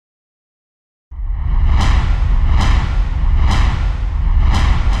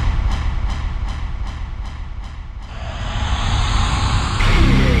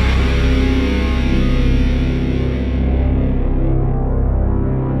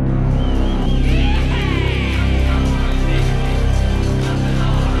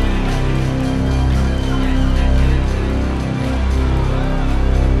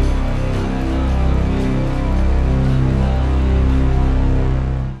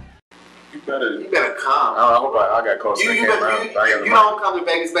You better come. I hope I got close to the camera. You don't come to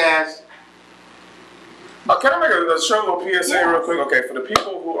Vegas Bash. Can I make a short little PSA real quick? Okay, for the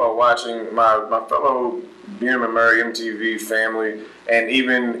people who are watching, my fellow Beam and Murray MTV family, and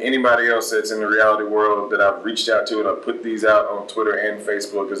even anybody else that's in the reality world that I've reached out to, and I've put these out on Twitter and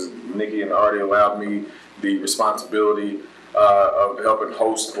Facebook because Nikki and Artie allowed me the responsibility of helping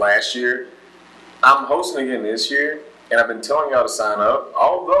host last year. I'm hosting again this year, and I've been telling y'all to sign up.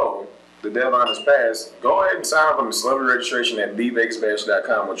 Although the deadline is passed, go ahead and sign up on the celebrity registration at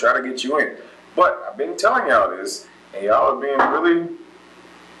TheVegasBash.com. We'll try to get you in. But I've been telling y'all this, and y'all are being really,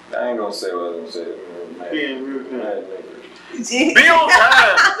 I ain't gonna say what I was gonna say. Be on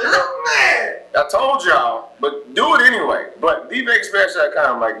time. I told y'all, but do it anyway. But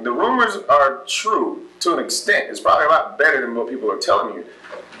TheVegasBash.com, like, the rumors are true to an extent. It's probably a lot better than what people are telling you.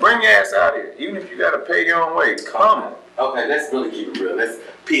 Bring your ass out here. Even if you gotta pay your own way, come. Okay, let's really keep it real. Let's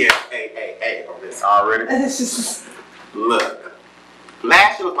PSA on this. Already? Look,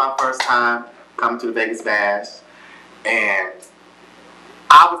 last year was my first time coming to the Vegas Bash, and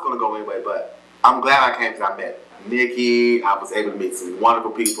I was gonna go anyway, but I'm glad I came because I met Nikki. I was able to meet some wonderful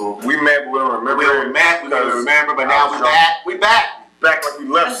people. We met, but we don't remember. We don't remember, but now we're back. We back. Back like we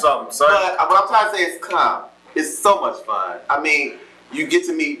left something, son. But what I'm trying to say is come. It's so much fun. I mean, you get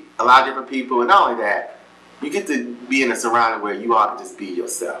to meet a lot of different people, and not only that, you get to be in a surrounding where you all can just be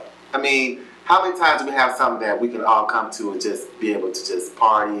yourself. I mean, how many times do we have something that we can all come to and just be able to just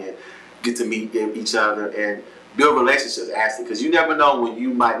party and get to meet each other and build relationships, actually, because you never know when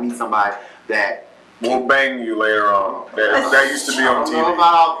you might meet somebody that will bang you later on. That used to be on TV. I don't know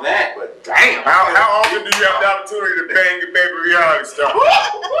about all that, but damn. How often do you have the opportunity to bang your baby reality star?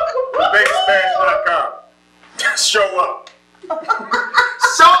 TheVegasBash.com. Show up.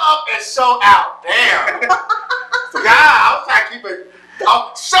 Show up and show out. Damn. So, God, I was trying to keep it.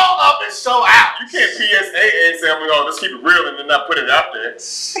 Show up and show out. You can't PSA and say, let's keep it real and then not put it out there.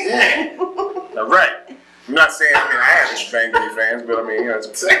 Shit. All right. I'm not saying I have bang any fans, but I mean, I'm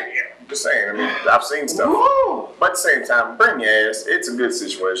just saying. I mean, I've seen stuff. Ooh. But at the same time, bring your ass. It's a good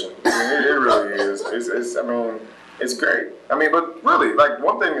situation. I mean, it really is. It's great. I mean, but really, like,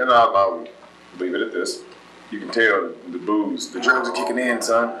 one thing, and I'll leave it at this. You can tell the booze, the drugs are kicking in,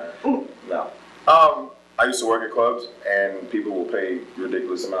 son. No. I used to work at clubs, and people will pay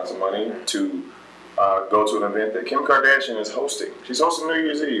ridiculous amounts of money to go to an event that Kim Kardashian is hosting. She's hosting New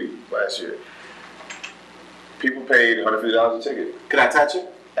Year's Eve last year. People paid $150 a ticket. Could I touch it?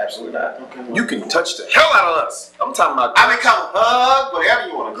 Absolutely not. Okay, well, you can touch the hell out of us. I'm talking about. I mean, come hug, whatever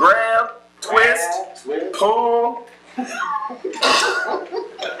you want to grab, twist, pull.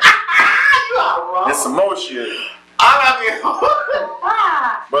 There's some more shit.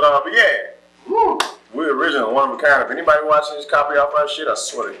 But yeah. We're original, one of a kind. If anybody watching this copy off our shit, I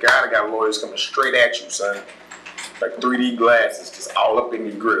swear to God, I got lawyers coming straight at you, son. Like 3D glasses, just all up in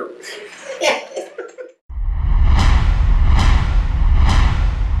your grill.